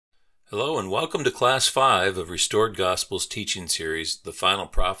Hello and welcome to Class 5 of Restored Gospel's teaching series, The Final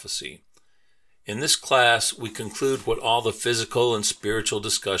Prophecy. In this class, we conclude what all the physical and spiritual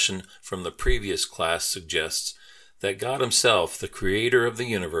discussion from the previous class suggests, that God Himself, the Creator of the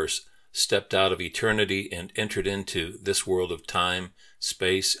universe, stepped out of eternity and entered into this world of time,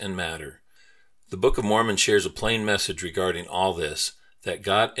 space, and matter. The Book of Mormon shares a plain message regarding all this, that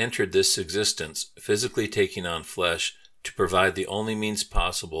God entered this existence, physically taking on flesh, to provide the only means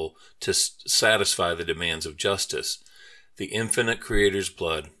possible to satisfy the demands of justice. The infinite Creator's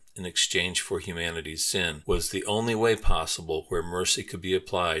blood, in exchange for humanity's sin, was the only way possible where mercy could be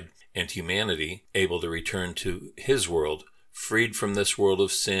applied and humanity able to return to His world, freed from this world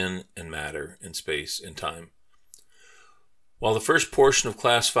of sin and matter and space and time. While the first portion of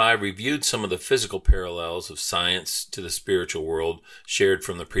Class 5 reviewed some of the physical parallels of science to the spiritual world shared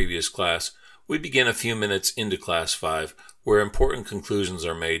from the previous class, we begin a few minutes into Class 5, where important conclusions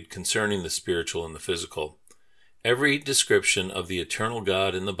are made concerning the spiritual and the physical. Every description of the eternal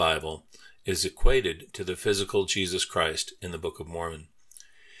God in the Bible is equated to the physical Jesus Christ in the Book of Mormon.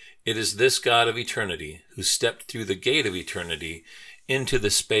 It is this God of eternity who stepped through the gate of eternity into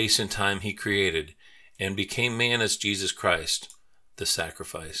the space and time He created and became man as Jesus Christ, the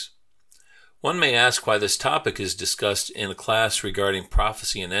sacrifice. One may ask why this topic is discussed in a class regarding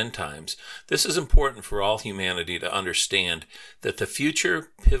prophecy and end times. This is important for all humanity to understand that the future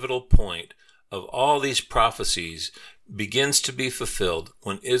pivotal point of all these prophecies begins to be fulfilled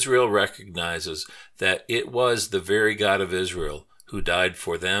when Israel recognizes that it was the very God of Israel who died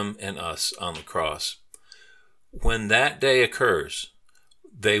for them and us on the cross. When that day occurs,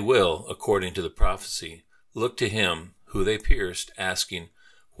 they will, according to the prophecy, look to Him who they pierced, asking,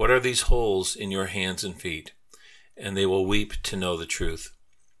 "What are these holes in your hands and feet?" And they will weep to know the truth.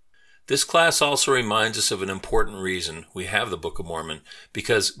 This class also reminds us of an important reason we have the Book of Mormon,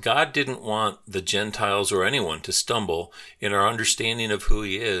 because God didn't want the Gentiles or anyone to stumble in our understanding of who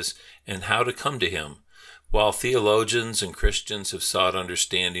He is and how to come to Him. While theologians and Christians have sought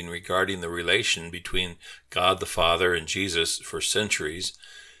understanding regarding the relation between God the Father and Jesus for centuries,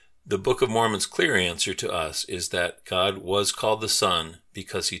 the Book of Mormon's clear answer to us is that God was called the Son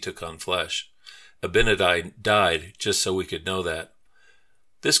because He took on flesh. Abinadi died just so we could know that.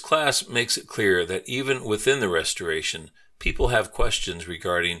 This class makes it clear that even within the restoration, people have questions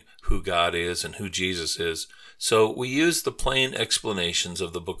regarding who God is and who Jesus is, so we use the plain explanations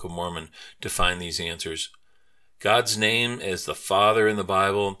of the Book of Mormon to find these answers. God's name as the Father in the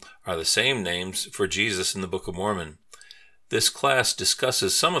Bible are the same names for Jesus in the Book of Mormon. This class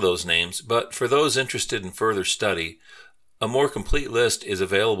discusses some of those names, but for those interested in further study, a more complete list is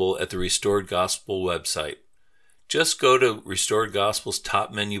available at the Restored Gospel website. Just go to Restored Gospel's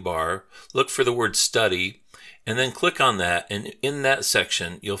top menu bar, look for the word Study, and then click on that, and in that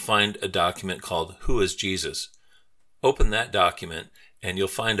section you'll find a document called Who is Jesus? Open that document, and you'll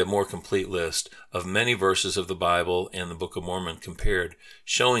find a more complete list of many verses of the Bible and the Book of Mormon compared,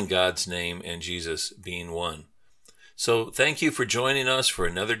 showing God's name and Jesus being one. So thank you for joining us for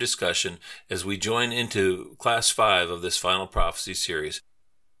another discussion as we join into Class 5 of this Final Prophecy series.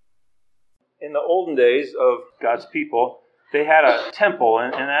 In the olden days of God's people, they had a temple,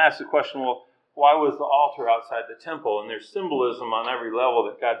 and I asked the question, well, why was the altar outside the temple? And there's symbolism on every level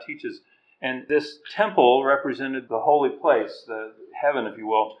that God teaches. And this temple represented the holy place, the heaven, if you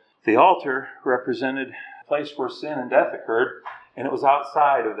will. The altar represented a place where sin and death occurred, and it was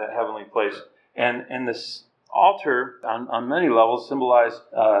outside of that heavenly place. And this altar, on many levels, symbolized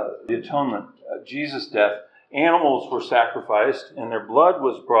the atonement, Jesus' death. Animals were sacrificed, and their blood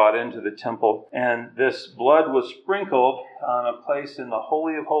was brought into the temple, and this blood was sprinkled on a place in the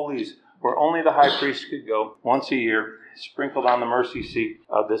Holy of Holies, where only the high priest could go once a year, sprinkled on the mercy seat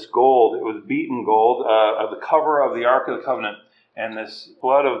of this gold. It was beaten gold, of the cover of the Ark of the Covenant, and this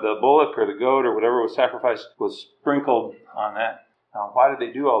blood of the bullock or the goat or whatever was sacrificed was sprinkled on that. Now, why did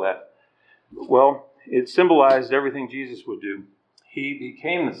they do all that? Well, it symbolized everything Jesus would do. He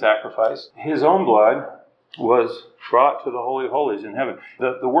became the sacrifice. His own blood was brought to the Holy of Holies in heaven.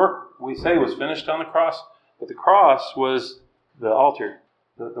 The work, we say, was finished on the cross, but the cross was the altar.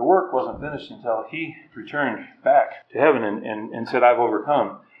 The work wasn't finished until He returned back to heaven and said, "I've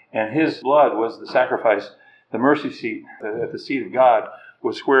overcome." And His blood was the sacrifice. The mercy seat at the seat of God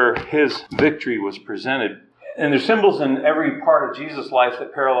was where His victory was presented. And there's symbols in every part of Jesus' life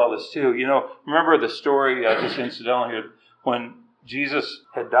that parallel this too. You know, remember the story, just incidental here, when Jesus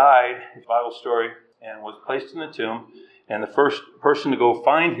had died, his Bible story, and was placed in the tomb, and the first person to go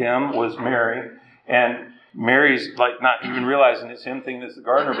find Him was Mary, and Mary's like not even realizing it's Him, thinking it's the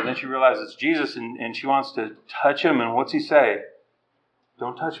gardener, but then she realizes it's Jesus, and she wants to touch Him, and what's He say?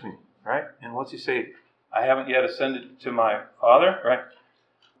 "Don't touch me." right? And what's he say? I haven't yet ascended to my Father, right?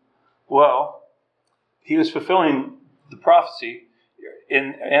 Well, he was fulfilling the prophecy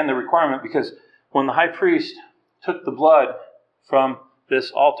and the requirement, because when the high priest took the blood from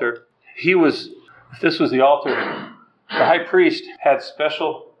this altar, if this was the altar, the high priest had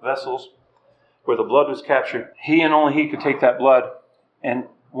special vessels where the blood was captured. He and only he could take that blood. And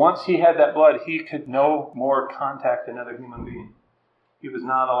once he had that blood, he could no more contact another human being. He was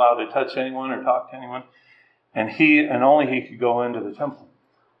not allowed to touch anyone or talk to anyone. And he and only he could go into the temple.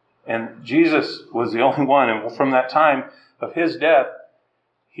 And Jesus was the only one. And from that time of his death,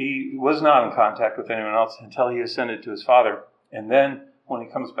 he was not in contact with anyone else until he ascended to his Father. And then when he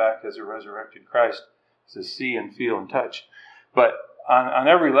comes back as a resurrected Christ, to see and feel and touch. But on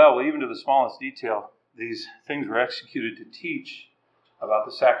every level, even to the smallest detail, these things were executed to teach about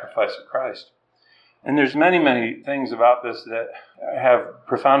the sacrifice of Christ. And there's many, many things about this that have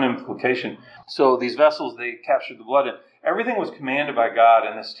profound implication. So these vessels, they captured the blood, and everything was commanded by God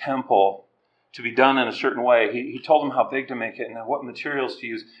in this temple to be done in a certain way. He told them how big to make it and what materials to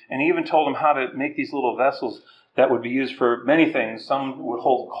use. And he even told them how to make these little vessels that would be used for many things. Some would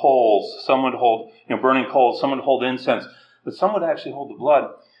hold coals, some would hold burning coals, some would hold incense, but some would actually hold the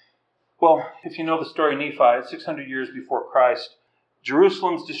blood. Well, if you know the story of Nephi, 600 years before Christ,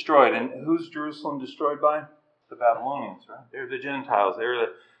 Jerusalem's destroyed. And who's Jerusalem destroyed by? The Babylonians, right? They're the Gentiles.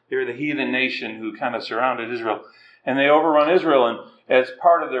 They're the heathen nation who kind of surrounded Israel. And they overrun Israel, and as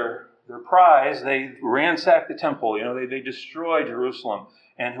part of their prize, they ransacked the temple. They destroyed Jerusalem.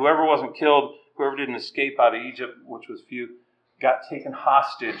 And whoever wasn't killed, whoever didn't escape out of Egypt, which was few, got taken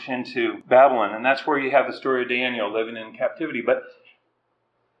hostage into Babylon. And that's where you have the story of Daniel living in captivity. But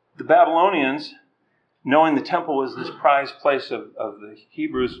the Babylonians, knowing the temple was this prized place of the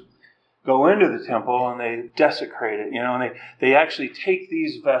Hebrews, go into the temple and they desecrate it. And they actually take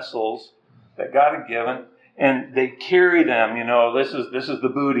these vessels that God had given and they carry them. This is the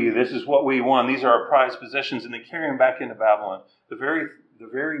booty. This is what we won. These are our prized possessions. And they carry them back into Babylon. The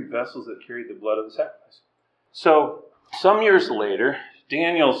very vessels that carried the blood of the sacrifice. So some years later,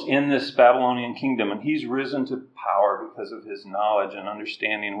 Daniel's in this Babylonian kingdom, and he's risen to power because of his knowledge and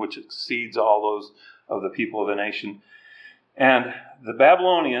understanding, which exceeds all those of the people of the nation. And the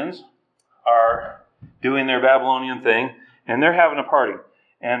Babylonians are doing their Babylonian thing, and they're having a party.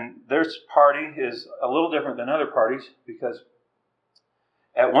 And their party is a little different than other parties, because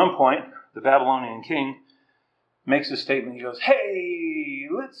at one point, the Babylonian king makes a statement. He goes, "Hey,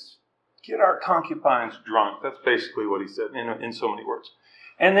 let's get our concubines drunk." That's basically what he said in so many words.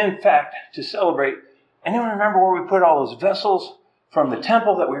 And in fact, to celebrate, anyone remember where we put all those vessels from the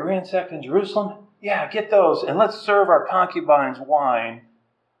temple that we ransacked in Jerusalem? Yeah, get those, and let's serve our concubines wine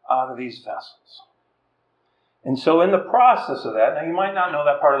out of these vessels. And so in the process of that, now you might not know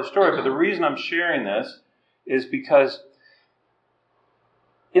that part of the story, but the reason I'm sharing this is because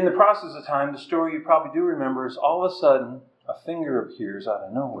in the process of time, the story you probably do remember is all of a sudden a finger appears out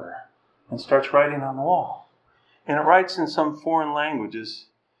of nowhere and starts writing on the wall. And it writes in some foreign languages.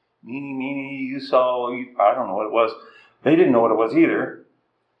 Meeny, you saw, I don't know what it was. They didn't know what it was either.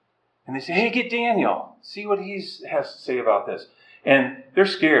 And they say, "Hey, get Daniel. See what he has to say about this." And they're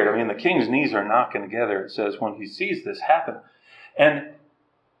scared. I mean, the king's knees are knocking together, it says, when he sees this happen. And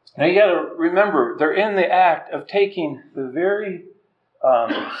now you got to remember, they're in the act of taking the very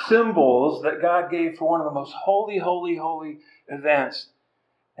symbols that God gave for one of the most holy events,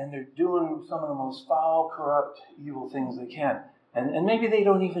 and they're doing some of the most foul, corrupt, evil things they can. And maybe they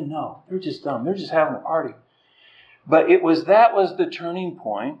don't even know. They're just dumb. They're just having a party. But that was the turning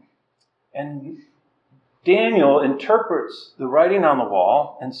point. And Daniel interprets the writing on the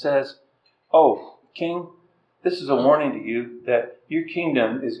wall and says, "Oh, king, this is a warning to you that your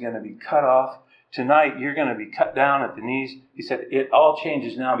kingdom is going to be cut off. Tonight, you're going to be cut down at the knees." He said, "It all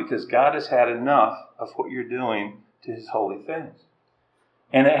changes now because God has had enough of what you're doing to his holy things."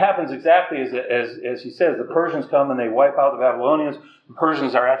 And it happens exactly as he says. The Persians come and they wipe out the Babylonians. The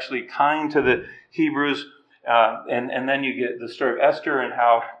Persians are actually kind to the Hebrews. And then you get the story of Esther and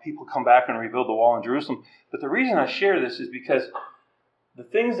how people come back and rebuild the wall in Jerusalem. But the reason I share this is because the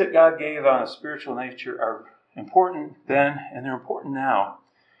things that God gave on a spiritual nature are important then and they're important now.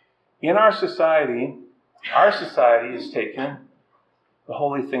 In our society has taken the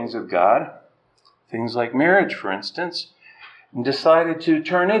holy things of God, things like marriage, for instance, and decided to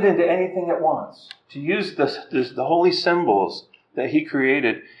turn it into anything it wants, to use the holy symbols that he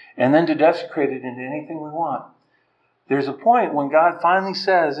created, and then to desecrate it into anything we want. There's a point when God finally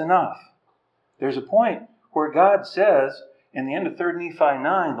says enough. There's a point where God says, in the end of 3 Nephi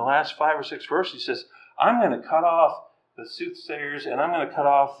 9, the last 5 or 6 verses, he says, "I'm going to cut off the soothsayers, and I'm going to cut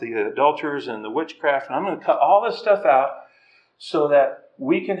off the adulterers and the witchcraft, and I'm going to cut all this stuff out so that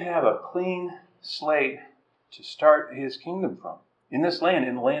we can have a clean slate to start his kingdom from in this land,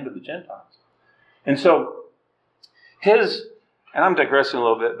 in the land of the Gentiles. And so and I'm digressing a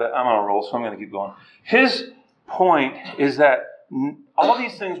little bit, but I'm on a roll, so I'm going to keep going. His point is that all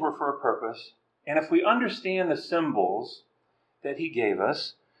these things were for a purpose, and if we understand the symbols that he gave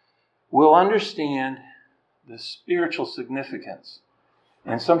us, we'll understand the spiritual significance,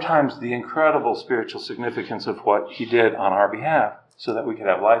 and sometimes the incredible spiritual significance of what he did on our behalf so that we could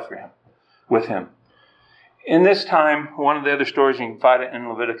have life for him, with him. In this time, one of the other stories, you can find it in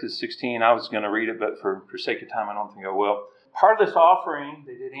Leviticus 16. I was going to read it, but for sake of time, I don't think I will. Part of this offering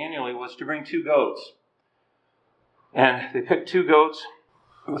they did annually was to bring 2 goats. And they picked 2 goats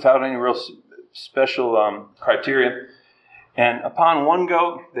without any real special criteria. And upon one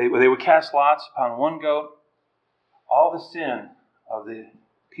goat, they would cast lots. Upon one goat, all the sin of the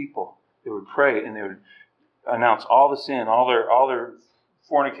people, they would pray and they would announce all the sin, all their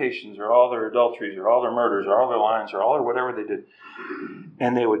fornications, or all their adulteries, or all their murders, or all their lyings, or all their whatever they did.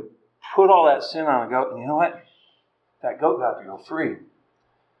 And they would put all that sin on a goat, and you know what? That goat got to go free.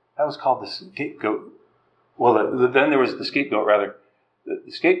 That was called the scapegoat. Well, then there was the scapegoat, rather.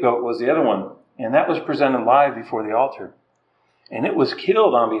 The scapegoat was the other one, and that was presented live before the altar. And it was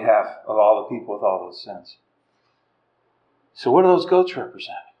killed on behalf of all the people with all those sins. So what do those goats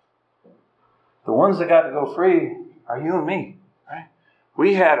represent? The ones that got to go free are you and me, right?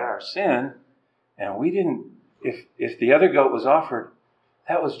 We had our sin, and we didn't, if the other goat was offered,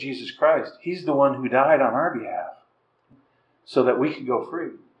 that was Jesus Christ. He's the one who died on our behalf so that we could go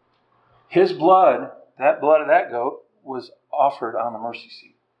free. His blood, that blood of that goat, was offered on the mercy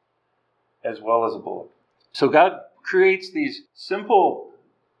seat as well as a bullock. So God creates these simple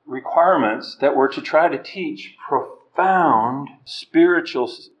requirements that were to try to teach profound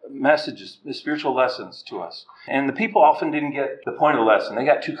spiritual messages, spiritual lessons to us. And the people often didn't get the point of the lesson. They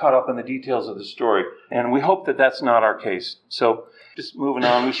got too caught up in the details of the story. And we hope that that's not our case. So just moving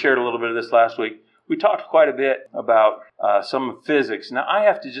on, we shared a little bit of this last week. We talked quite a bit about some physics. Now, I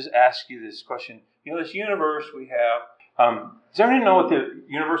have to just ask you this question. You know, this universe we have, does everyone know what the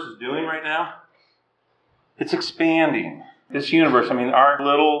universe is doing right now? It's expanding. This universe, I mean, our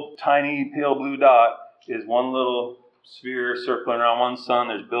little tiny pale blue dot is one little sphere circling around one sun.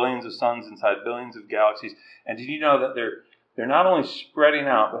 There's billions of suns inside billions of galaxies. And did you know that they're not only spreading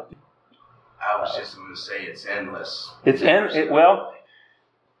out, but I was just going to say it's endless.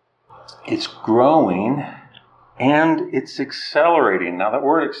 It's growing and it's accelerating. Now, that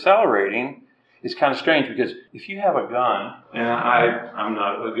word accelerating is kind of strange because if you have a gun, and I'm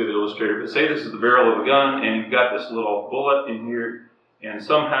not a good illustrator, but say this is the barrel of a gun and you've got this little bullet in here, and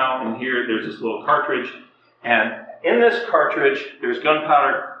somehow in here there's this little cartridge, and in this cartridge there's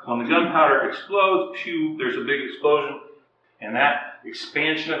gunpowder. When the gunpowder explodes, there's a big explosion, and that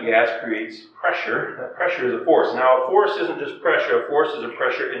expansion of gas creates pressure. That pressure is a force. Now, a force isn't just pressure. A force is a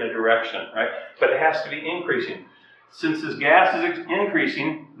pressure in a direction, right? But it has to be increasing. Since this gas is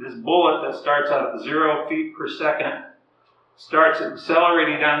increasing, this bullet that starts out at 0 feet per second starts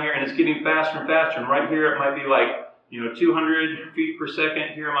accelerating down here, and it's getting faster and faster. And right here, it might be like 200 feet per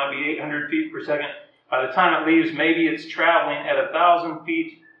second. Here, it might be 800 feet per second. By the time it leaves, maybe it's traveling at 1,000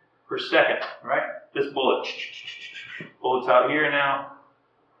 feet per second, right? This bullet's out here now,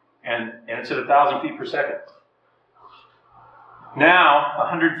 and it's at 1,000 feet per second. Now,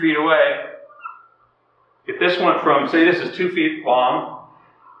 100 feet away, if this went from, say this is 2 feet long,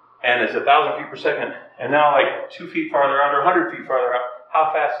 and it's 1,000 feet per second, and now like 2 feet farther out or 100 feet farther out,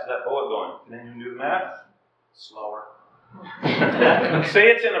 how fast is that bullet going? Can anyone do the math? Slower.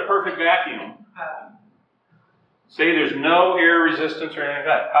 Say it's in a perfect vacuum. Say there's no air resistance or anything like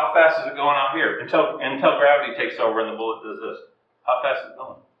that. How fast is it going out here until gravity takes over and the bullet does this? How fast is it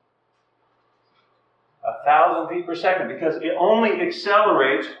going? 1,000 feet per second, because it only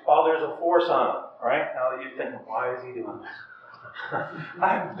accelerates while there's a force on it, right? Now that you're thinking, why is he doing this?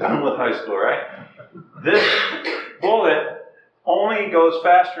 I'm done with high school, right? This bullet only goes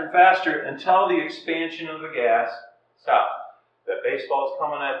faster and faster until the expansion of the gas stops. That baseball's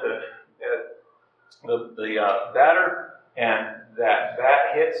coming at the batter, and that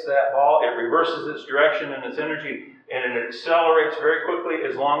bat hits that ball. It reverses its direction and its energy, and it accelerates very quickly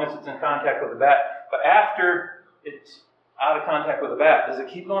as long as it's in contact with the bat. But after it's out of contact with the bat, does it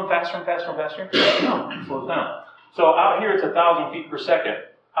keep going faster and faster and faster? No, it slows down. So out here it's 1,000 feet per second.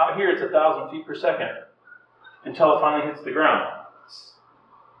 Out here it's 1,000 feet per second until it finally hits the ground,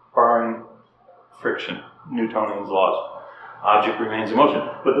 barring friction, Newtonian's laws. Object remains in motion.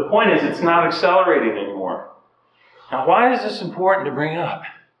 But the point is, it's not accelerating anymore. Now, why is this important to bring up?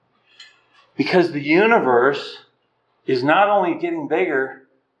 Because the universe is not only getting bigger,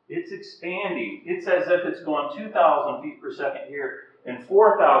 it's expanding. It's as if it's going 2,000 feet per second here and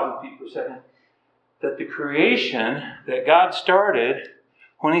 4,000 feet per second. That the creation that God started,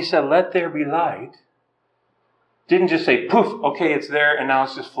 when He said, let there be light, didn't just say, poof, okay, it's there, and now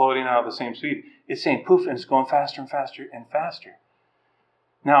it's just floating out at the same speed. It's saying, poof, and it's going faster and faster and faster.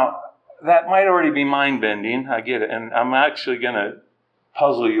 Now, that might already be mind-bending, I get it, and I'm actually going to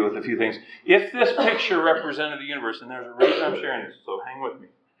puzzle you with a few things. If this picture represented the universe, and there's a reason I'm sharing this, so hang with me,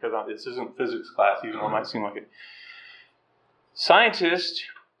 because this isn't physics class, even though it might seem like it. Scientists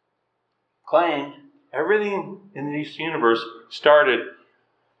claim everything in this universe started,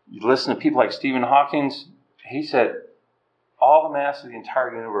 you listen to people like Stephen Hawking, he said all the mass of the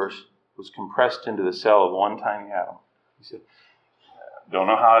entire universe was compressed into the cell of one tiny atom. He said, don't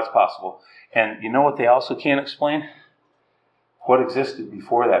know how it's possible. And you know what they also can't explain? What existed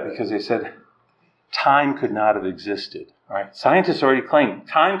before that, because they said time could not have existed. All right? Scientists already claim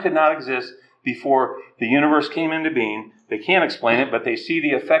time could not exist before the universe came into being. They can't explain it, but they see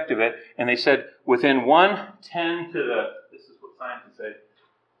the effect of it. And they said within 10 to the, this is what scientists say,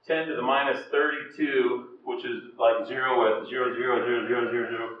 10 to the minus 32, which is like 0 with 0, 0, 0, 0, 0,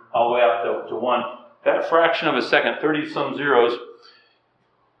 0, all the way up to 1. That fraction of a second, 30-some zeros,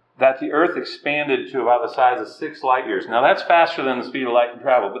 that the Earth expanded to about the size of 6 light years. Now, that's faster than the speed of light can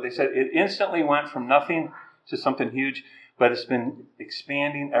travel, but they said it instantly went from nothing to something huge, but it's been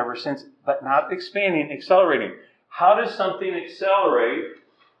expanding ever since, but not expanding, accelerating. How does something accelerate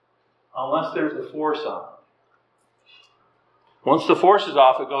unless there's a force on it? Once the force is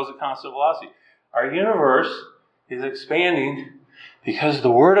off, it goes at constant velocity. Our universe is expanding because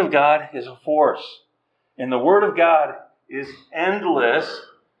the Word of God is a force. And the Word of God is endless.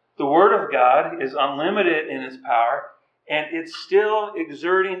 The Word of God is unlimited in its power. And it's still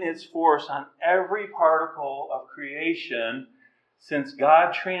exerting its force on every particle of creation since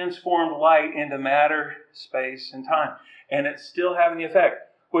God transformed light into matter, space, and time. And it's still having the effect.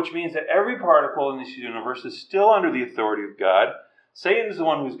 Which means that every particle in this universe is still under the authority of God. Satan is the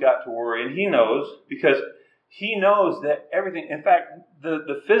one who's got to worry, and he knows, because he knows that everything, in fact,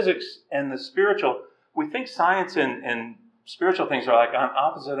 the physics and the spiritual, we think science and spiritual things are like on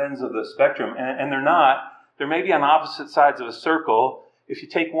opposite ends of the spectrum, and they're not. They're maybe on opposite sides of a circle. If you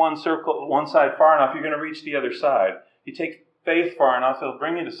take one side far enough, you're going to reach the other side. You take faith far enough, it'll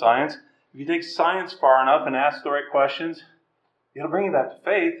bring you to science. If you take science far enough and ask the right questions, it'll bring you back to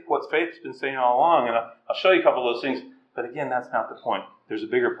faith, what faith's been saying all along. And I'll show you a couple of those things. But again, that's not the point. There's a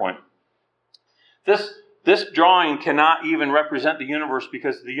bigger point. This drawing cannot even represent the universe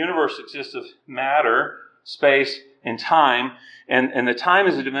because the universe exists of matter, space, and time. And the time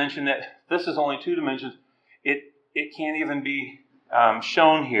is a dimension that, this is only 2 dimensions. It can't even be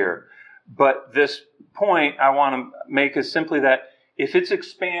shown here. But this point I want to make is simply that if it's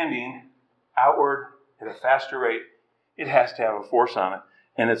expanding outward at a faster rate, it has to have a force on it,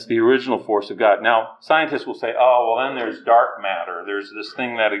 and it's the original force of God. Now, scientists will say, oh, well, then there's dark matter. There's this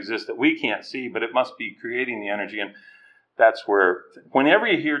thing that exists that we can't see, but it must be creating the energy, and that's where, whenever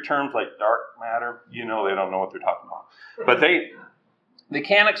you hear terms like dark matter, you know they don't know what they're talking about. But they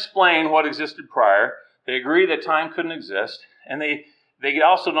can't explain what existed prior. They agree that time couldn't exist, and they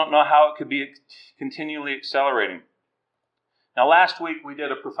also don't know how it could be continually accelerating. Now, last week we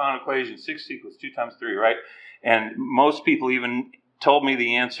did a profound equation, 6 equals 2 times 3, right? And most people even told me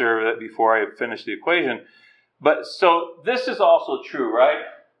the answer before I finished the equation. But so this is also true, right?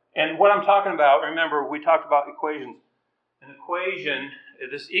 And what I'm talking about, remember, we talked about equations. An equation,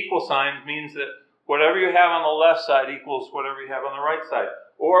 this equal sign means that whatever you have on the left side equals whatever you have on the right side.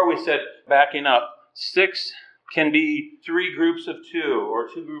 Or we said, backing up, 6 can be 3 groups of 2, or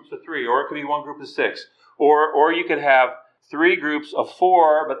 2 groups of 3, or it could be 1 group of 6. Or you could have 3 groups of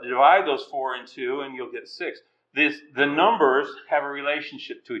 4, but divide those 4 in 2, and you'll get 6. The numbers have a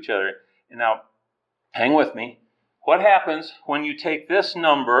relationship to each other. And now, hang with me. What happens when you take this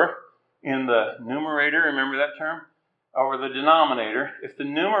number in the numerator, remember that term, over the denominator? If the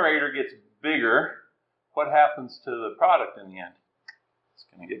numerator gets bigger, what happens to the product in the end? It's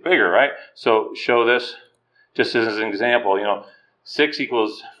going to get bigger, right? So show this just as an example. 6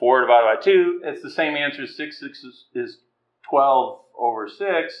 equals 4 divided by 2. It's the same answer as 6. 6 is 12 over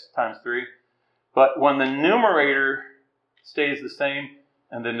 6 times 3. But when the numerator stays the same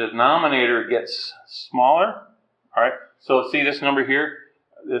and the denominator gets smaller, all right, so see this number here?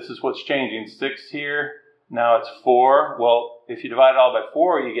 This is what's changing. 6 here, now it's 4. Well, if you divide it all by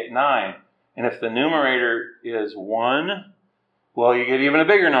 4, you get 9. And if the numerator is 1, well, you get even a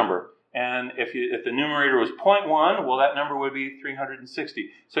bigger number. And if the numerator was 0.1, well, that number would be 360.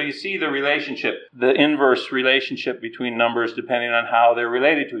 So you see the relationship, the inverse relationship between numbers depending on how they're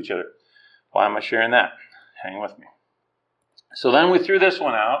related to each other. Why am I sharing that? Hang with me. So then we threw this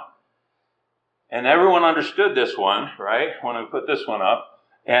one out, and everyone understood this one, right, when we put this one up.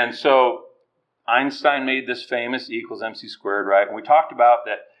 And so Einstein made this famous E equals mc squared, right? And we talked about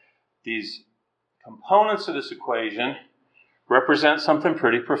that these components of this equation represent something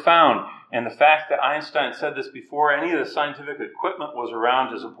pretty profound. And the fact that Einstein said this before any of the scientific equipment was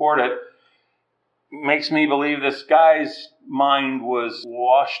around to support it makes me believe this guy's mind was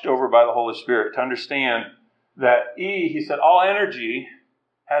washed over by the Holy Spirit to understand that E, he said, all energy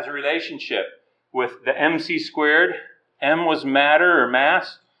has a relationship with the mc squared. M was matter or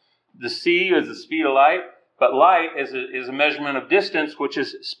mass. The c is the speed of light. But light is a measurement of distance, which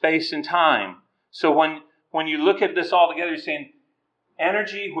is space and time. So when you look at this all together, you're saying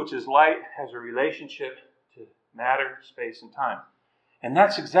energy, which is light, has a relationship to matter, space, and time. And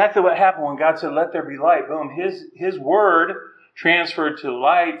that's exactly what happened when God said, let there be light. Boom, his word transferred to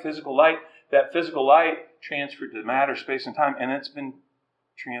light, physical light. That physical light transferred to matter, space, and time. And it's been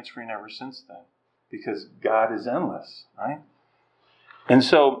transferring ever since then because God is endless, right? And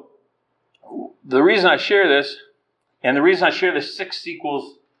so the reason I share this, and the reason I share this 6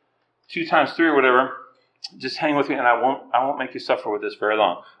 equals 2 times 3 or whatever, just hang with me, and I won't make you suffer with this very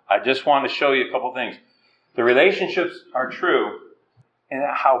long. I just want to show you a couple things. The relationships are true, and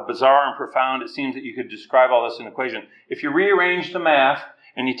how bizarre and profound it seems that you could describe all this in an equation. If you rearrange the math,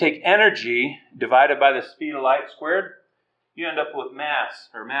 and you take energy divided by the speed of light squared, you end up with mass,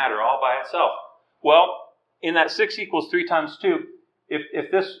 or matter, all by itself. Well, in that 6 equals 3 times 2,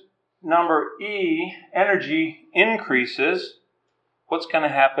 if this number E, energy, increases, what's going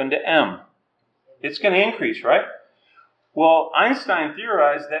to happen to M? It's going to increase, right? Well, Einstein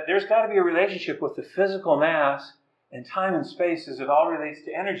theorized that there's got to be a relationship with the physical mass and time and space as it all relates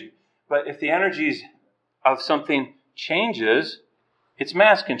to energy. But if the energies of something changes, its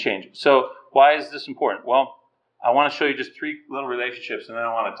mass can change. So why is this important? Well, I want to show you just 3 little relationships, and then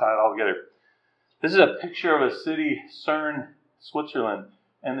I want to tie it all together. This is a picture of a city, CERN, Switzerland.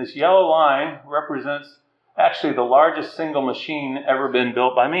 And this yellow line represents actually the largest single machine ever been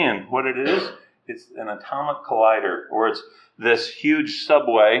built by man. What it is, it's an atomic collider, or it's this huge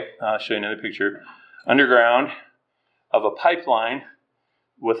subway, I'll show you another picture, underground of a pipeline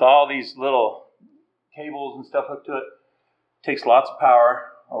with all these little cables and stuff hooked to it. Takes lots of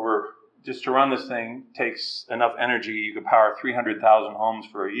power. Over just to run this thing takes enough energy. You could power 300,000 homes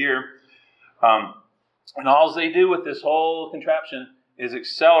for a year. And all they do with this whole contraption is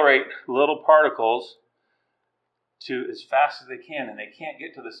accelerate little particles to as fast as they can. And they can't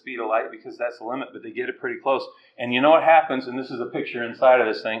get to the speed of light because that's the limit, but they get it pretty close. And you know what happens, and this is a picture inside of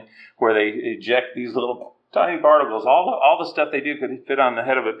this thing, where they eject these little tiny particles. All the stuff they do could fit on the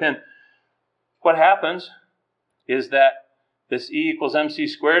head of a pin. What happens is that this E equals mc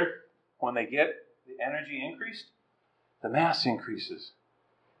squared, when they get the energy increased, the mass increases.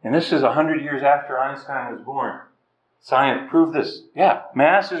 And this is 100 years after Einstein was born. Science proved this. Yeah,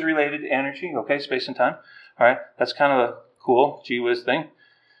 mass is related to energy, okay, space and time. All right, that's kind of a cool gee whiz thing.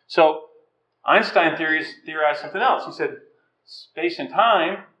 So Einstein theorized something else. He said space and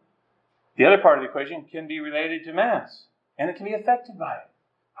time, the other part of the equation, can be related to mass, and it can be affected by it.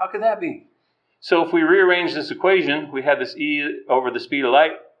 How could that be? So if we rearrange this equation, we have this E over the speed of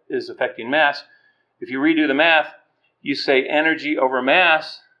light is affecting mass. If you redo the math, you say energy over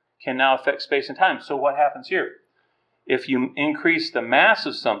mass can now affect space and time. So what happens here? If you increase the mass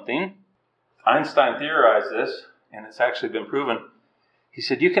of something, Einstein theorized this, and it's actually been proven. He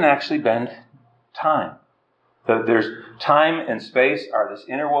said you can actually bend time. There's time and space are this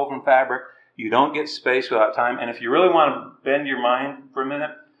interwoven fabric. You don't get space without time. And if you really want to bend your mind for a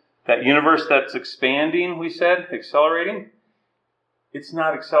minute, that universe that's expanding, we said, accelerating, it's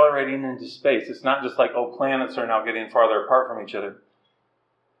not accelerating into space. It's not just like, oh, planets are now getting farther apart from each other.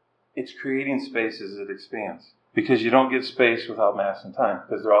 It's creating space as it expands. Because you don't get space without mass and time,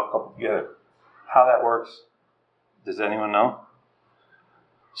 because they're all coupled together. How that works, does anyone know?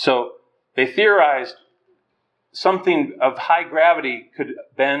 So they theorized something of high gravity could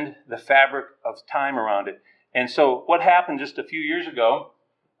bend the fabric of time around it. And so what happened just a few years ago,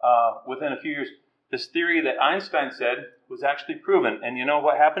 within a few years, this theory that Einstein said was actually proven. And you know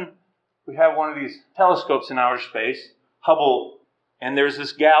what happened? We have one of these telescopes in outer space, Hubble, and there's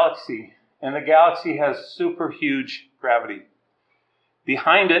this galaxy. And the galaxy has super huge gravity.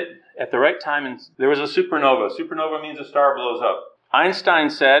 Behind it, at the right time, there was a supernova. Supernova means a star blows up. Einstein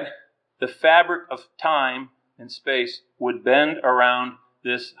said the fabric of time and space would bend around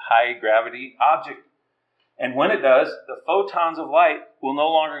this high gravity object. And when it does, the photons of light will no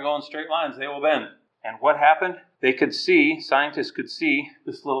longer go in straight lines. They will bend. And what happened? They could see, scientists could see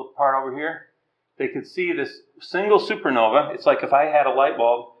this little part over here. They could see this single supernova. It's like if I had a light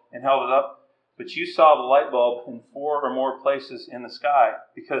bulb and held it up, but you saw the light bulb in 4 or more places in the sky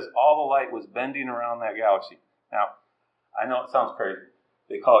because all the light was bending around that galaxy. Now, I know it sounds crazy.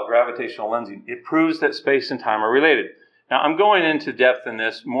 They call it gravitational lensing. It proves that space and time are related. Now, I'm going into depth in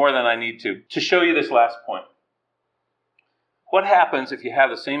this more than I need to show you this last point. What happens if you have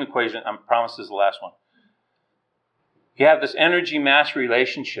the same equation? I promise this is the last one. You have this energy-mass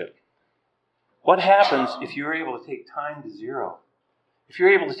relationship. What happens if you're able to take time to zero? If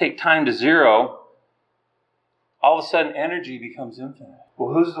you're able to take time to zero, all of a sudden energy becomes infinite.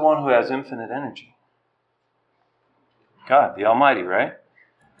 Well, who's the one who has infinite energy? God, the Almighty, right?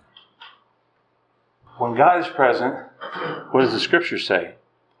 When God is present, what does the Scripture say?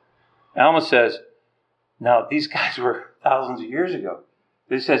 Alma says, now these guys were thousands of years ago.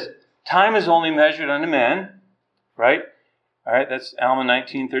 It says, time is only measured unto men, right? All right, that's Alma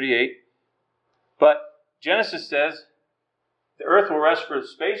 19:38. But Genesis says, the earth will rest for a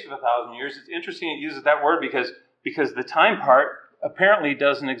space of 1,000 years. It's interesting it uses that word because the time part apparently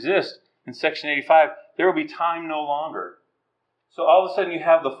doesn't exist. In section 85, there will be time no longer. So all of a sudden you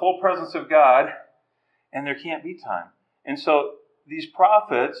have the full presence of God, and there can't be time. And so these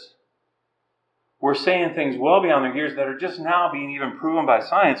prophets were saying things well beyond their years that are just now being even proven by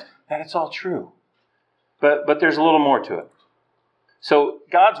science that it's all true. But there's a little more to it. So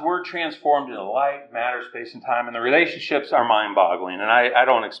God's Word transformed into light, matter, space, and time, and the relationships are mind-boggling. And I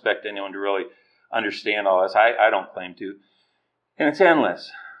don't expect anyone to really understand all this. I don't claim to. And it's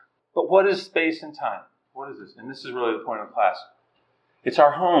endless. But what is space and time? What is this? And this is really the point of the class. It's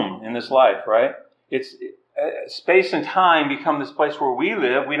our home in this life, right? It's space and time become this place where we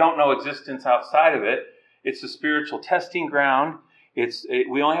live. We don't know existence outside of it. It's a spiritual testing ground.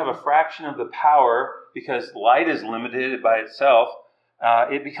 We only have a fraction of the power because light is limited by itself.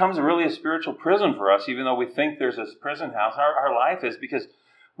 It becomes really a spiritual prison for us, even though we think there's a prison house. Our life is because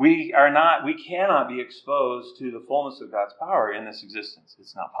we cannot be exposed to the fullness of God's power in this existence.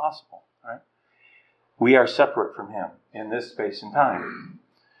 It's not possible, right? We are separate from Him in this space and time.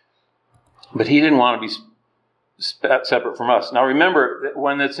 But He didn't want to be separate from us. Now remember, that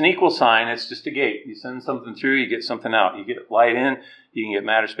when it's an equal sign, it's just a gate. You send something through, you get something out. You get light in, you can get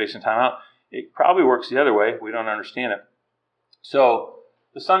matter, space, and time out. It probably works the other way. We don't understand it. So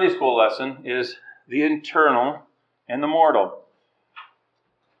the Sunday school lesson is the eternal and the mortal.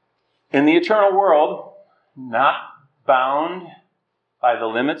 In the eternal world, not bound by the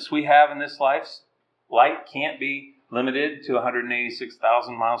limits we have in this life, light can't be limited to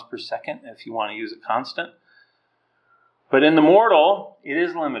 186,000 miles per second if you want to use a constant. But in the mortal, it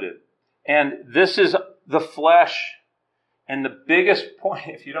is limited. And this is the flesh. And the biggest point,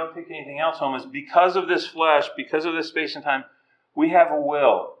 if you don't take anything else home, is because of this flesh, because of this space and time, we have a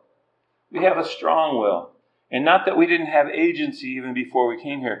will. We have a strong will. And not that we didn't have agency even before we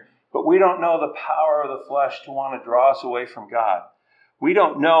came here, but we don't know the power of the flesh to want to draw us away from God. We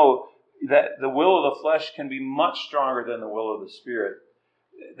don't know that the will of the flesh can be much stronger than the will of the Spirit.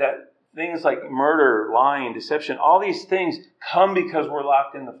 That things like murder, lying, deception, all these things come because we're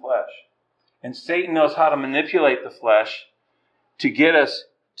locked in the flesh. And Satan knows how to manipulate the flesh to get us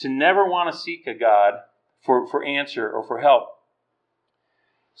to never want to seek a God for answer or for help.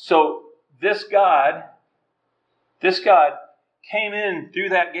 So this God came in through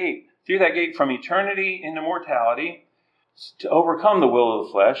that gate from eternity into mortality to overcome the will of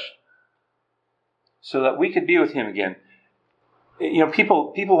the flesh so that we could be with Him again. You know,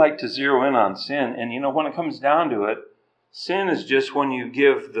 people like to zero in on sin, and when it comes down to it, sin is just when you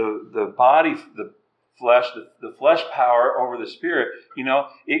give the body, the flesh power over the Spirit.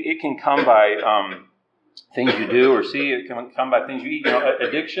 It can come by things you do or see. It can come by things you eat.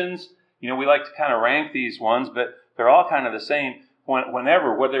 Addictions. We like to kind of rank these ones, but they're all kind of the same.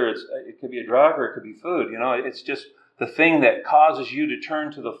 Whenever, whether it could be a drug or it could be food. It's just the thing that causes you to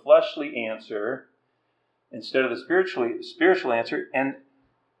turn to the fleshly answer instead of the spiritual answer. And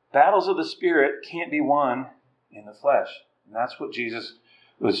battles of the Spirit can't be won in the flesh. And that's what Jesus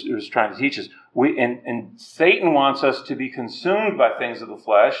was trying to teach us. And Satan wants us to be consumed by things of the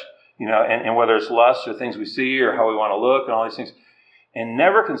flesh, and whether it's lust or things we see or how we want to look and all these things, and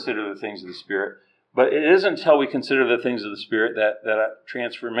never consider the things of the Spirit. But it isn't until we consider the things of the Spirit that a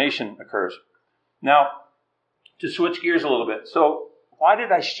transformation occurs. Now, to switch gears a little bit. So, why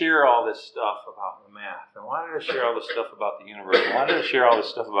did I share all this stuff about the math? And why did I share all this stuff about the universe? And why did I share all this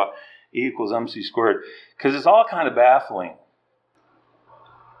stuff about E equals MC squared? Because it's all kind of baffling.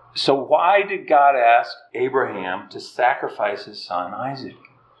 So why did God ask Abraham to sacrifice his son Isaac?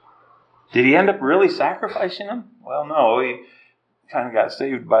 Did he end up really sacrificing him? Well, no, he kind of got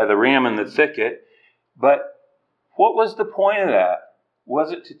saved by the ram in the thicket. But what was the point of that?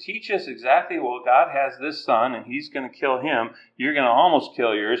 Was it to teach us exactly, well, God has this son and he's going to kill him. You're going to almost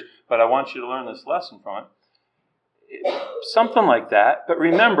kill yours, but I want you to learn this lesson from it. Something like that. But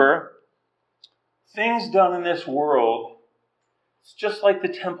remember, things done in this world, it's just like the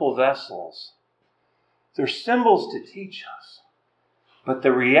temple vessels. They're symbols to teach us. But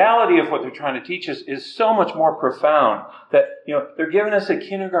the reality of what they're trying to teach us is so much more profound that, they're giving us a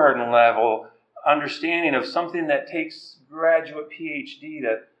kindergarten level understanding of something that takes graduate PhD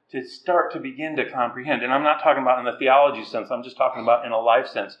to start to begin to comprehend. And I'm not talking about in the theology sense. I'm just talking about in a life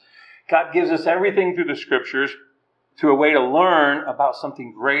sense. God gives us everything through the Scriptures through a way to learn about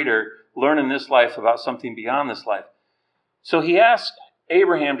something greater, learn in this life about something beyond this life. So he asked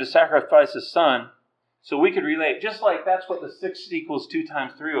Abraham to sacrifice his son so we could relate. Just like that's what the 6 equals 2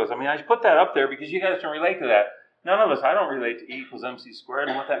 times 3 was. I mean, I put that up there because you guys can relate to that. None of us, I don't relate to E equals MC squared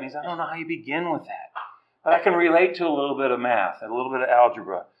and what that means. I don't know how you begin with that. But I can relate to a little bit of math and a little bit of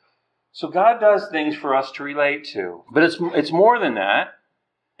algebra. So God does things for us to relate to. But it's more than that.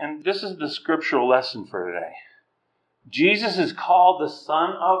 And this is the scriptural lesson for today. Jesus is called the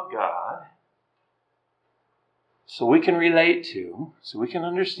Son of God so we can relate to, so we can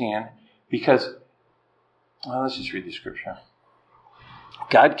understand, because, well, let's just read the scripture.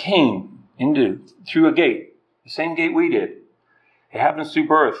 God came through a gate. The same gate we did. It happens through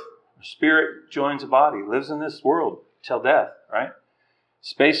birth. The spirit joins a body, lives in this world till death, right?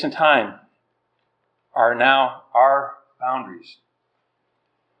 Space and time are now our boundaries.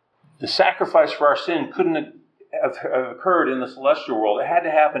 The sacrifice for our sin couldn't have occurred in the celestial world. It had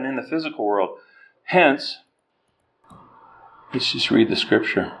to happen in the physical world. Hence, let's just read the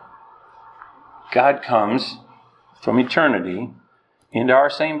scripture. God comes from eternity into our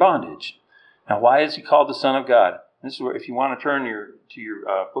same bondage. Now, why is he called the Son of God? This is where, if you want to turn to your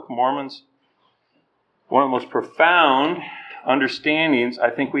Book of Mormon, one of the most profound understandings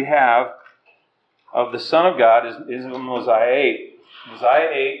I think we have of the Son of God is in Mosiah 8. Mosiah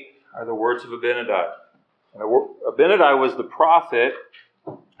 8 are the words of Abinadi. And Abinadi was the prophet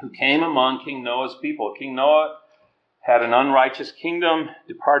who came among King Noah's people. King Noah had an unrighteous kingdom,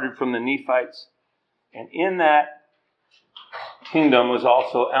 departed from the Nephites, and in that kingdom was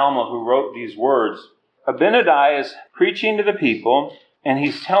also Alma, who wrote these words. Abinadi is preaching to the people, and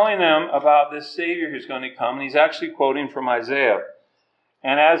he's telling them about this Savior who's going to come, and he's actually quoting from Isaiah.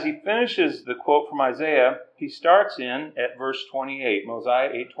 And as he finishes the quote from Isaiah, he starts in at verse 28, Mosiah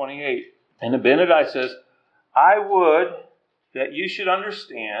 8:28. And Abinadi says, I would that you should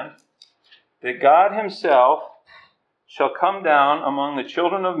understand that God himself shall come down among the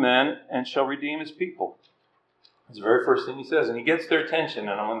children of men and shall redeem his people. That's the very first thing he says. And he gets their attention,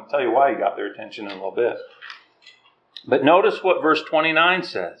 and I'm going to tell you why he got their attention in a little bit. But notice what verse 29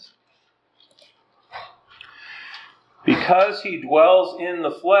 says. Because he dwells in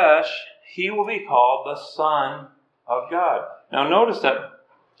the flesh, he will be called the Son of God. Now notice that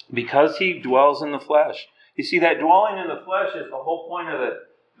because he dwells in the flesh. You see, that dwelling in the flesh is the whole point of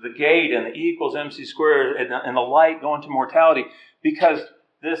the gate and the E equals MC squared and the light going to mortality. Because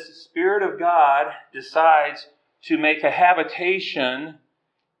this Spirit of God decides to make a habitation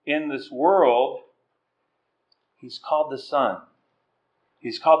in this world. He's called the Son.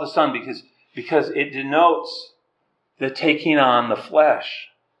 He's called the Son because it denotes the taking on the flesh.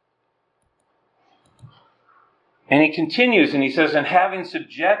 And he continues and he says, and having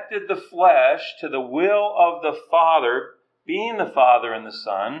subjected the flesh to the will of the Father, being the Father and the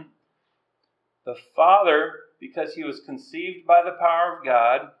Son, the Father, because he was conceived by the power of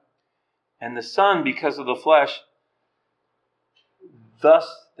God, and the Son, because of the flesh,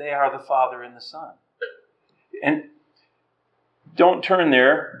 thus they are the Father and the Son. And don't turn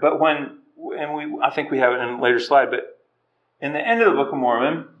there, but I think we have it in a later slide, but in the end of the Book of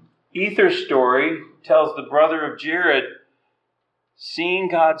Mormon, Ether's story tells the brother of Jared seeing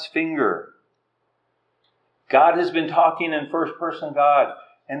God's finger. God has been talking in first person God.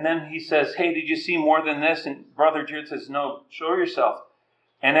 And then he says, hey, did you see more than this? And brother Jared says, no, show yourself.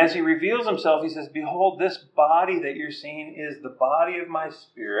 And as he reveals himself, he says, behold, this body that you're seeing is the body of my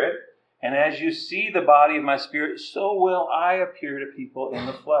spirit. And as you see the body of my spirit, so will I appear to people in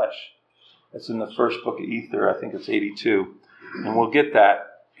the flesh. That's in the first book of Ether. I think it's 82. And we'll get that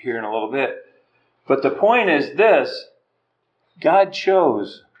here in a little bit. But the point is this. God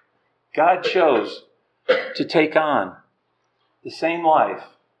chose to take on the same life.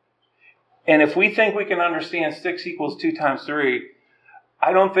 And if we think we can understand 6 equals 2 times 3,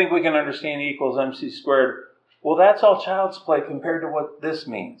 I don't think we can understand E equals MC squared. Well, that's all child's play compared to what this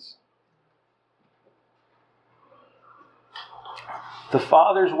means. The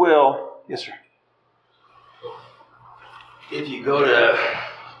Father's will. Yes, sir. If you go to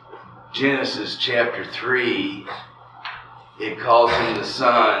Genesis chapter 3, it calls him the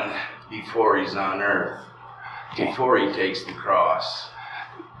Son before he's on earth, before he takes the cross.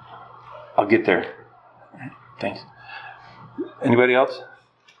 I'll get there. Thanks. Anybody else?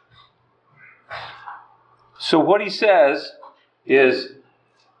 So what he says is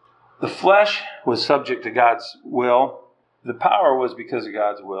the flesh was subject to God's will. The power was because of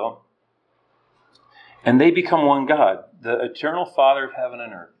God's will. And they become one God, the eternal Father of heaven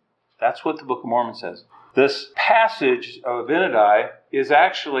and earth. That's what the Book of Mormon says. This passage of Abinadi is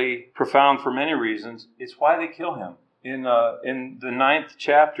actually profound for many reasons. It's why they kill him. In the 9th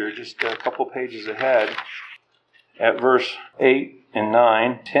chapter, just a couple pages ahead, at verse 8 and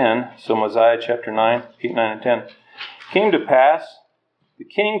 9, 10, so Mosiah chapter 9, 8, 9, and 10, came to pass, the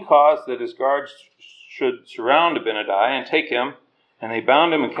king caused that his guards should surround Abinadi and take him, and they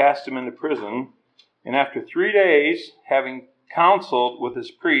bound him and cast him into prison. And after 3 days, having counseled with his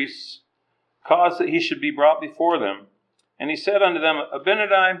priests, caused that he should be brought before them. And he said unto them,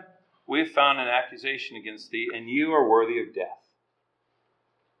 Abinadi, we have found an accusation against thee, and you are worthy of death.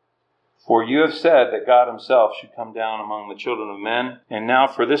 For you have said that God himself should come down among the children of men, and now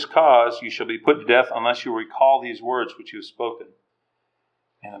for this cause you shall be put to death unless you recall these words which you have spoken.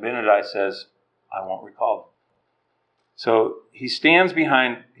 And Abinadi says, I won't recall them. So he stands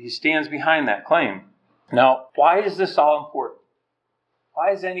behind that claim. Now, why is this all important?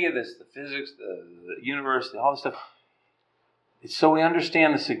 Why is any of this, the physics, the universe, all this stuff? It's so we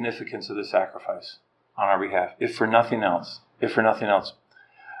understand the significance of the sacrifice on our behalf, if for nothing else. If for nothing else.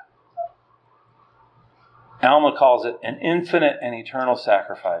 Alma calls it an infinite and eternal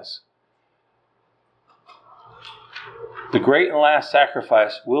sacrifice. The great and last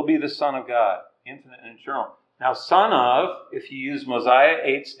sacrifice will be the Son of God, infinite and eternal. Now, son of, if you use Mosiah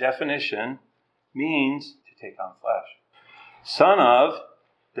 8's definition, means to take on flesh. Son of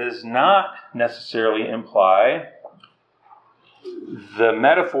does not necessarily imply the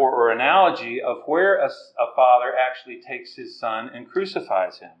metaphor or analogy of where a father actually takes his son and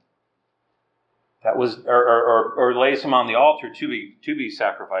crucifies him. That was, or lays him on the altar to be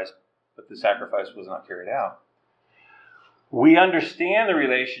sacrificed, but the sacrifice was not carried out. We understand the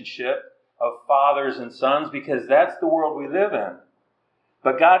relationship of fathers and sons because that's the world we live in.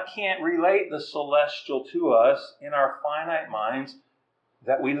 But God can't relate the celestial to us in our finite minds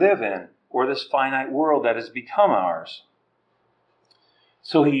that we live in, or this finite world that has become ours.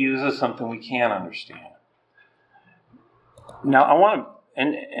 So he uses something we can understand. Now, I want to,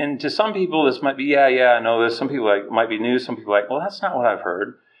 and to some people this might be, yeah, I know this. Some people might be new. Some people are like, well, that's not what I've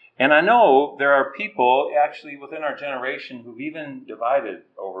heard. And I know there are people actually within our generation who've even divided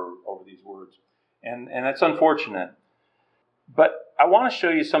over these words. And that's unfortunate. But I want to show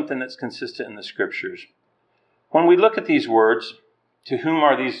you something that's consistent in the Scriptures. When we look at these words, to whom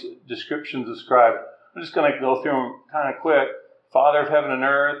are these descriptions ascribed? I'm just going to go through them kind of quick. Father of heaven and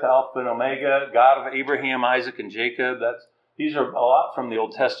earth, Alpha and Omega, God of Abraham, Isaac, and Jacob. These are a lot from the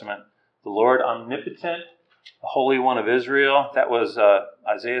Old Testament. The Lord omnipotent, the Holy One of Israel. That was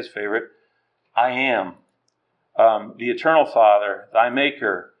Isaiah's favorite. I am. The eternal Father, thy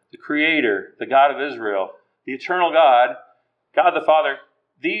Maker, the Creator, the God of Israel, the eternal God, God the Father.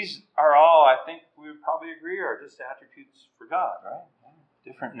 These are all, I think we would probably agree, are just attributes for God, right?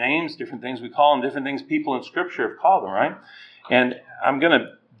 Different names, different things we call them, different things people in Scripture have called them, right? And I'm going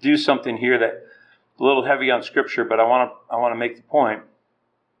to do something here that a little heavy on Scripture, but I want to make the point.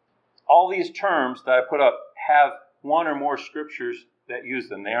 All these terms that I put up have one or more Scriptures that use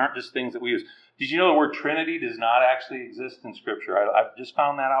them. They aren't just things that we use. Did you know the word Trinity does not actually exist in Scripture? I just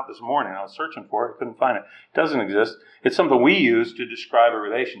found that out this morning. I was searching for it. I couldn't find it. It doesn't exist. It's something we use to describe a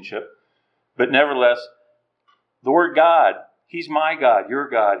relationship. But nevertheless, the word God, He's my God, your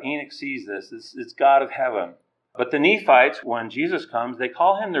God. Enoch sees this. It's God of heaven. But the Nephites, when Jesus comes, they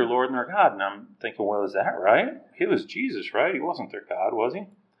call Him their Lord and their God. And I'm thinking, well, is that right? He was Jesus, right? He wasn't their God, was He?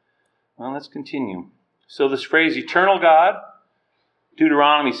 Well, let's continue. So this phrase, eternal God,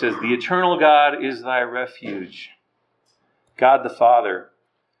 Deuteronomy says, the eternal God is thy refuge. God the Father.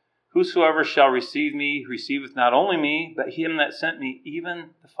 Whosoever shall receive me, receiveth not only me, but him that sent me, even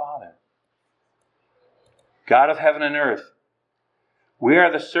the Father. God of heaven and earth. We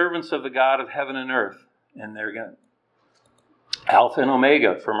are the servants of the God of heaven and earth. And they're going to, Alpha and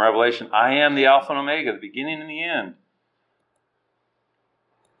Omega from Revelation. I am the Alpha and Omega, the beginning and the end.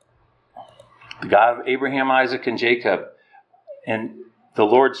 The God of Abraham, Isaac, and Jacob. And The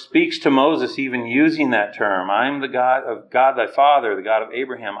Lord speaks to Moses even using that term. I am the God thy father, the God of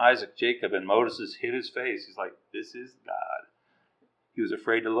Abraham, Isaac, Jacob. And Moses hid his face. He's like, this is God. He was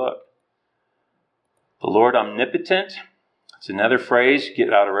afraid to look. The Lord omnipotent. It's another phrase you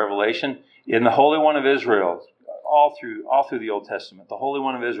get out of Revelation. In the Holy One of Israel, all through the Old Testament, the Holy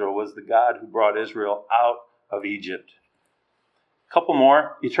One of Israel was the God who brought Israel out of Egypt. A couple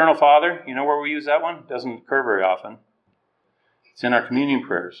more. Eternal Father. You know where we use that one? It doesn't occur very often. It's in our communion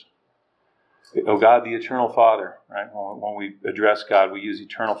prayers. Oh God, the Eternal Father. Right? When we address God, we use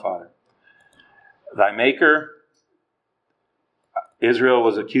Eternal Father. Thy Maker. Israel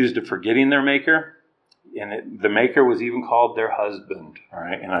was accused of forgetting their Maker. And the Maker was even called their husband. All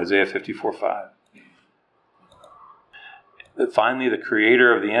right, in Isaiah 54:5. Finally, the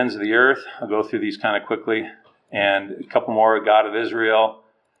Creator of the ends of the earth. I'll go through these kind of quickly. And a couple more. God of Israel.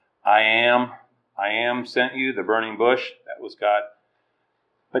 I am sent you, the burning bush. That was God.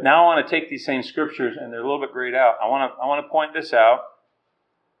 But now I want to take these same scriptures, and they're a little bit grayed out. I want to point this out.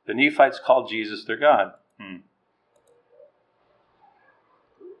 The Nephites called Jesus their God.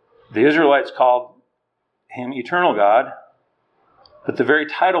 The Israelites called him eternal God. But the very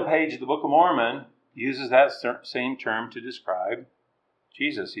title page of the Book of Mormon uses that same term to describe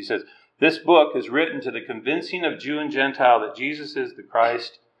Jesus. He says, this book is written to the convincing of Jew and Gentile that Jesus is the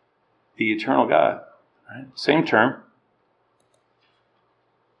Christ, the eternal God. Right? Same term.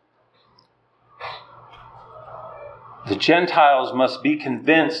 The Gentiles must be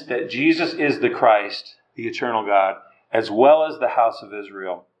convinced that Jesus is the Christ, the eternal God, as well as the house of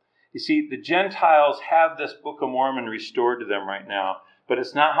Israel. You see, the Gentiles have this Book of Mormon restored to them right now, but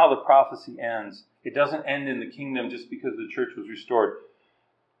it's not how the prophecy ends. It doesn't end in the kingdom just because the church was restored.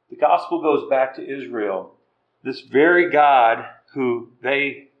 The gospel goes back to Israel. This very God who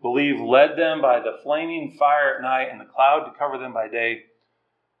they believe led them by the flaming fire at night and the cloud to cover them by day,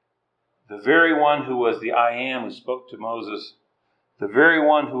 the very one who was the I Am who spoke to Moses, the very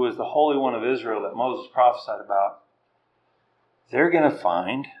one who was the Holy One of Israel that Moses prophesied about, they're going to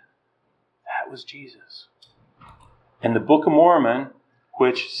find that was Jesus. And the Book of Mormon,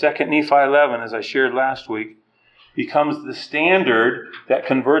 which 2 Nephi 11, as I shared last week, becomes the standard that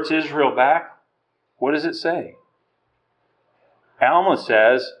converts Israel back. What does it say? Alma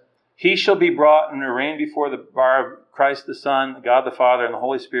says, he shall be brought and arraigned before the bar of Christ the Son, God the Father, and the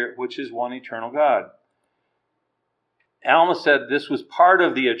Holy Spirit, which is one eternal God. Alma said this was part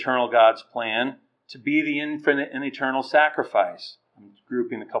of the eternal God's plan to be the infinite and eternal sacrifice. I'm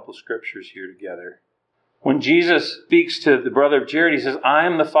grouping a couple scriptures here together. When Jesus speaks to the brother of Jared, he says, I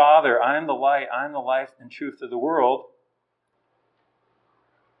am the Father, I am the light, I am the life and truth of the world.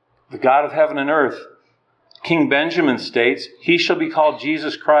 The God of heaven and earth. King Benjamin states, he shall be called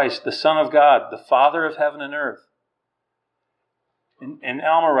Jesus Christ, the Son of God, the Father of heaven and earth. And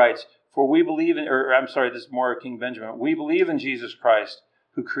Alma writes, for we believe in, this is more King Benjamin, we believe in Jesus Christ,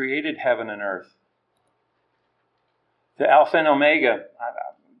 who created heaven and earth. The Alpha and Omega,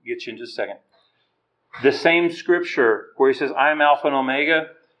 I'll get you in just a second. The same scripture where he says, I am Alpha and Omega,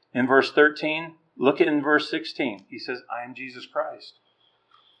 in verse 13, look at in verse 16. He says, I am Jesus Christ.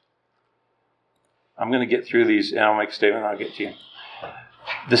 I'm going to get through these, and I'll make a statement, and I'll get to you.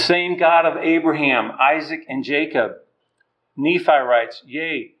 The same God of Abraham, Isaac, and Jacob. Nephi writes,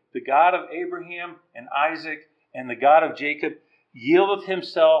 yea, the God of Abraham and Isaac and the God of Jacob yieldeth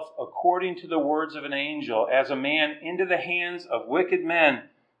himself according to the words of an angel as a man into the hands of wicked men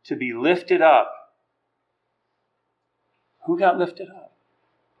to be lifted up. Who got lifted up?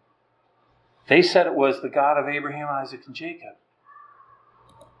 They said it was the God of Abraham, Isaac, and Jacob.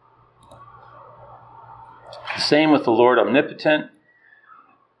 The same with the Lord omnipotent.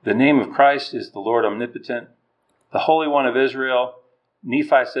 The name of Christ is the Lord omnipotent. The Holy One of Israel.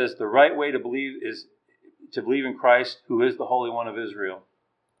 Nephi says the right way to believe is to believe in Christ, who is the Holy One of Israel.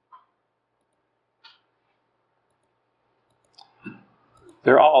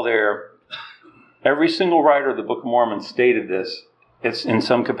 They're all there. Every single writer of the Book of Mormon stated this. It's in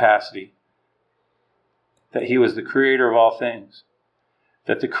some capacity. That he was the creator of all things.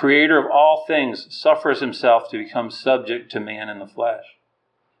 That the creator of all things suffers himself to become subject to man in the flesh.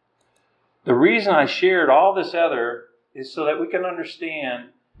 The reason I shared all this other is so that we can understand.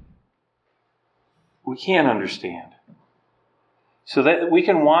 We can understand. So that we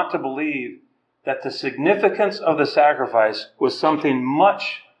can want to believe that the significance of the sacrifice was something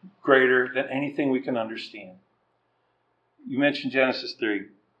much greater than anything we can understand. You mentioned Genesis 3.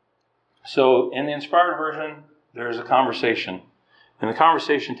 So in the inspired version, there is a conversation. And the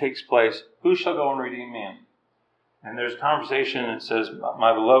conversation takes place, who shall go and redeem man? And there's a conversation that says,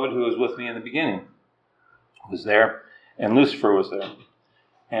 my beloved who was with me in the beginning was there, and Lucifer was there.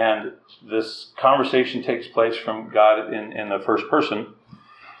 And this conversation takes place from God in the first person.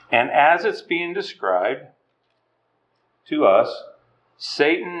 And as it's being described to us,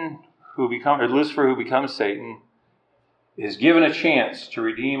 Lucifer, who becomes Satan, is given a chance to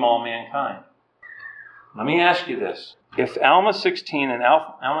redeem all mankind. Let me ask you this. If Alma 16 and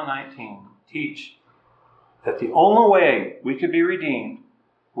Alma 19 teach that the only way we could be redeemed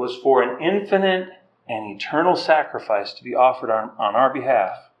was for an infinite and eternal sacrifice to be offered on our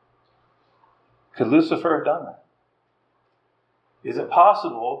behalf, could Lucifer have done that? Is it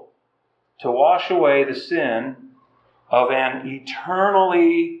possible to wash away the sin of an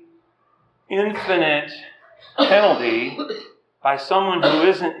eternally infinite penalty by someone who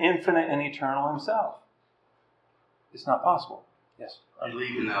isn't infinite and eternal himself? It's not possible. Yes? You're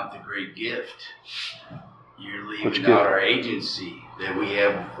leaving out the great gift. You're leaving out our agency, that we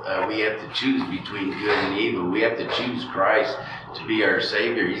have to choose between good and evil. We have to choose Christ to be our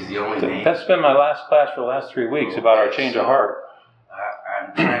Savior. He's the only name. That's been my last class for the last 3 weeks about our change of heart.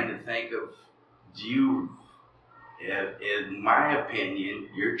 I'm trying to think of, in my opinion,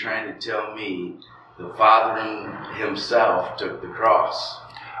 you're trying to tell me the Father himself took the cross.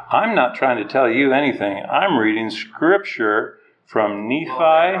 I'm not trying to tell you anything. I'm reading Scripture from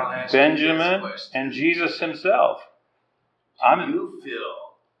Nephi, Benjamin, and Jesus himself. Do you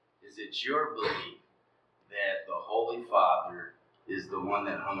feel, is it your belief that the Holy Father is the one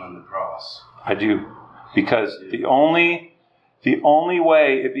that hung on the cross? I do. Because the only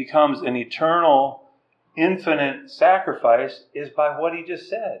way it becomes an eternal, infinite sacrifice is by what he just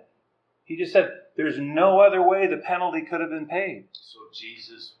said. He just said, there's no other way the penalty could have been paid. So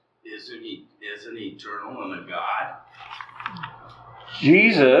Jesus isn't eternal and a God?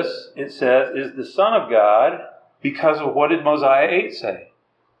 Jesus, it says, is the Son of God because of what did Mosiah 8 say?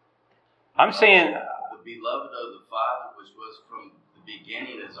 I'm saying... The beloved of the Father, which was from the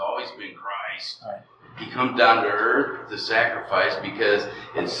beginning, has always been Christ. Right. He comes down to earth to sacrifice because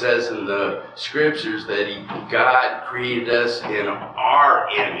it says in the Scriptures that God created us in our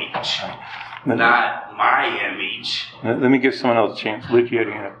image, not my image. Let me give someone else a chance. Luke, you had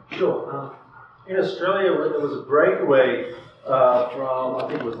your hand up. Sure. In Australia, there was a breakaway from, I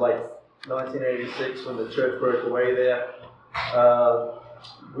think it was like 1986 when the church broke away there.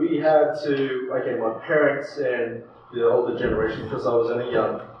 We had to, my parents and the older generation, because I was only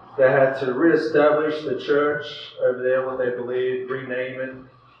young, they had to reestablish the church over there, what they believed, rename it,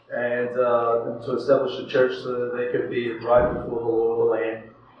 and to establish a church so that they could be right before the law of the land.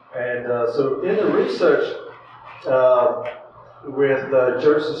 And so in the research with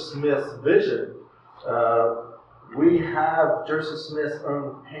Joseph Smith's vision, we have Joseph Smith's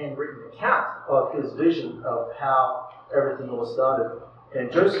own handwritten account of his vision of how everything all started. And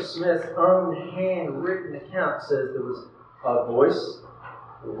Joseph Smith's own handwritten account says there was a voice,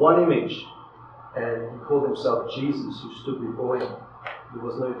 one image, and he called himself Jesus, who stood before him. There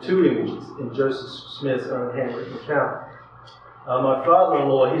was no two images in Joseph Smith's own handwritten account. My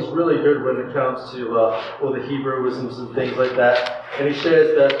father-in-law, he's really good when it comes to all the Hebrewisms and things like that. And he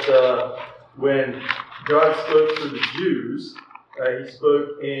shares that when God spoke to the Jews, he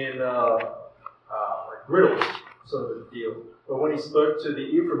spoke in like riddles, sort of a deal. But when he spoke to the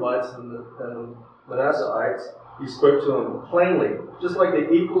Ephraimites and the Manasseites, he spoke to them plainly. Just like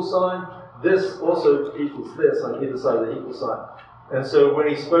the equal sign, this also equals this on either side of the equal sign. And so when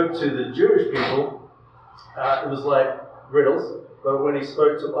he spoke to the Jewish people, it was like riddles. But when he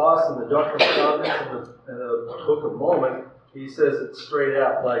spoke to us in the Doctrine and Covenants and the Book of Mormon, he says it straight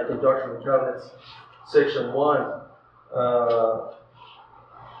out, like in Doctrine and Covenants, section 1,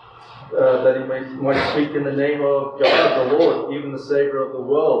 that he might speak in the name of God, the Lord, even the Savior of the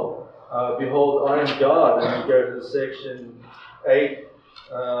world. Behold, I am God. And you go to section 8,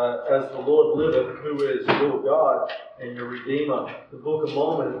 as the Lord liveth, who is your God and your Redeemer. The Book of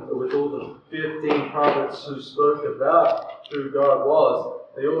Mormon, with all the 15 prophets who spoke about who God was,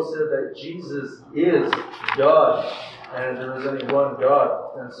 they all said that Jesus is God and there is only one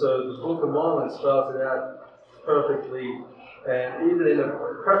God. And so the Book of Mormon spells it out perfectly. And even in the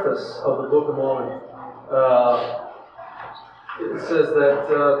preface of the Book of Mormon, it says that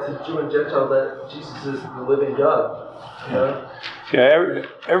to Jew and Gentile that Jesus is the living God. You know? Yeah,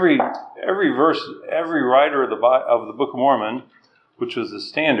 every verse, every writer of the Book of Mormon, which was the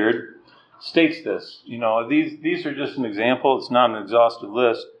standard, states this. You know, these are just an example. It's not an exhaustive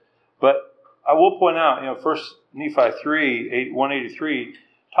list, but I will point out, 1 Nephi 183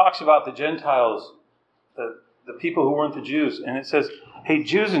 talks about the Gentiles, the people who weren't the Jews, and it says, "Hey,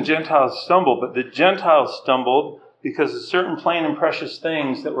 Jews and Gentiles stumbled, but the Gentiles stumbled because of certain plain and precious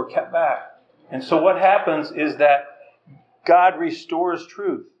things that were kept back." And so what happens is that God restores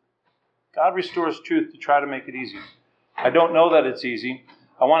truth. God restores truth to try to make it easy. I don't know that it's easy.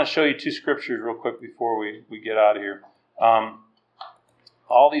 I want to show you two scriptures real quick before we get out of here.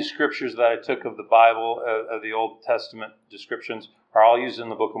 All these scriptures that I took of the Bible, of the Old Testament descriptions, are all used in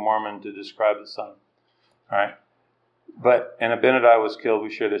the Book of Mormon to describe the Son. All right? And Abinadi was killed.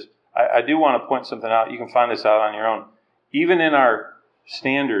 We share this. I do want to point something out. You can find this out on your own. Even in our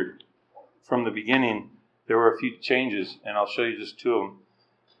standard from the beginning, there were a few changes, and I'll show you just two of them.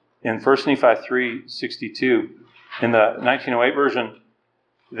 In 1 Nephi 3:62, in the 1908 version,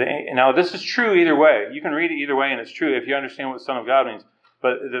 now this is true either way. You can read it either way, and it's true if you understand what Son of God means.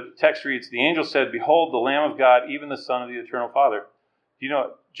 But the text reads, "The angel said, 'Behold, the Lamb of God, even the Son of the Eternal Father.'" You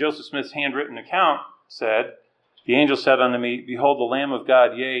know, Joseph Smith's handwritten account said, "The angel said unto me, Behold, the Lamb of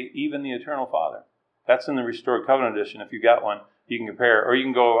God, yea, even the Eternal Father." That's in the Restored Covenant edition. If you got one, you can compare. Or you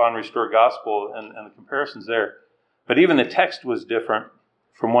can go on Restored Gospel and the comparison's there. But even the text was different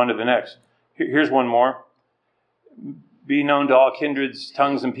from one to the next. Here's one more. "Be known to all kindreds,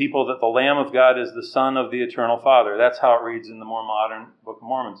 tongues, and people that the Lamb of God is the Son of the Eternal Father." That's how it reads in the more modern Book of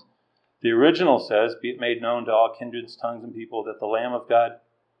Mormon. The original says, "Be it made known to all kindreds, tongues, and people that the Lamb of God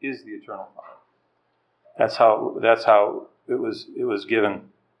is the Eternal Father." That's how it was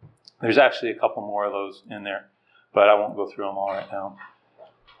given. There's actually a couple more of those in there, but I won't go through them all right now.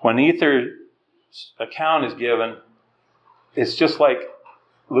 When Ether's account is given, it's just like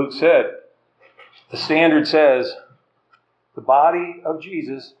Luke said. The standard says the body of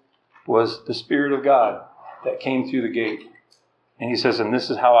Jesus was the Spirit of God that came through the gate. And he says, "And this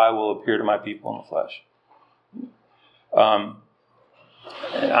is how I will appear to my people in the flesh."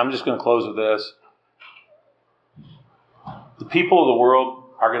 And I'm just going to close with this. The people of the world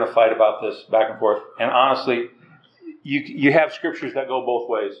are going to fight about this back and forth. And honestly, you have scriptures that go both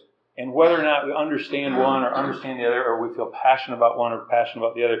ways. And whether or not we understand one or understand the other, or we feel passionate about one or passionate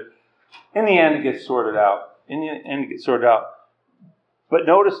about the other, in the end it gets sorted out. But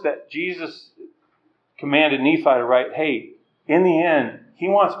notice that Jesus commanded Nephi to write, hey, in the end, he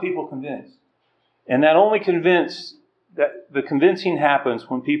wants people convinced. And that the convincing happens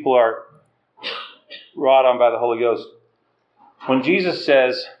when people are wrought on by the Holy Ghost. When Jesus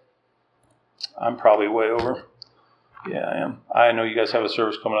says, I'm probably way over. Yeah, I am. I know you guys have a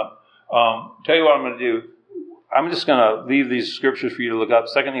service coming up. Tell you what I'm going to do. I'm just going to leave these scriptures for you to look up.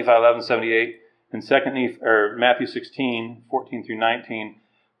 2 Nephi 11:78 and Matthew 16:14 through 19.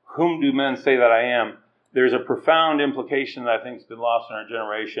 Whom do men say that I am? There's a profound implication that I think has been lost in our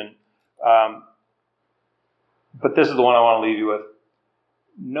generation. But this is the one I want to leave you with.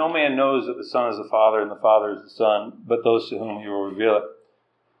 No man knows that the Son is the Father and the Father is the Son, but those to whom he will reveal it.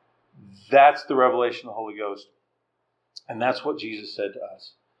 That's the revelation of the Holy Ghost. And that's what Jesus said to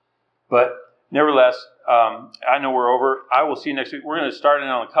us. But nevertheless, I know we're over. I will see you next week. We're going to start in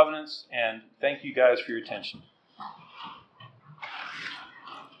on the covenants, and thank you guys for your attention.